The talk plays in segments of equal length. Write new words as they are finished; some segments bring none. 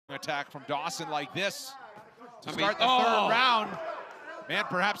Attack from Dawson like this to start the third round. Man,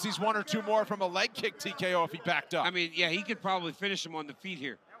 perhaps he's one or two more from a leg kick TKO if he backed up. I mean, yeah, he could probably finish him on the feet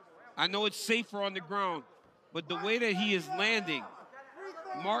here. I know it's safer on the ground, but the way that he is landing,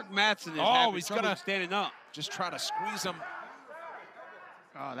 Mark Madsen is having trouble standing up. Just try to squeeze him.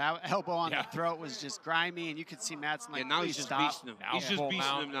 Oh, that elbow on the throat was just grimy, and you could see Madsen like, now he's just beasting him. He's just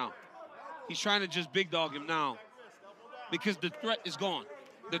beasting him now. He's trying to just big dog him now because the threat is gone.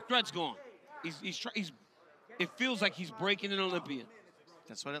 The threat's gone. It feels like he's breaking an Olympian.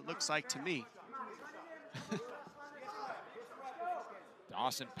 That's what it looks like to me.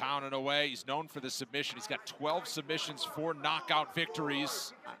 Dawson pounding away. He's known for the submission. He's got 12 submissions, 4 knockout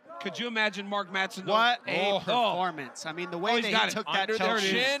victories. Could you imagine Mark Madsen? What a performance. I mean, the way that he took that choke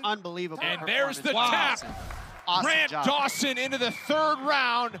is unbelievable. And there's the tap. Awesome Grant job. Dawson into the third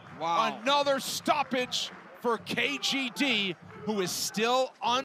round. Another stoppage for KGD, who is still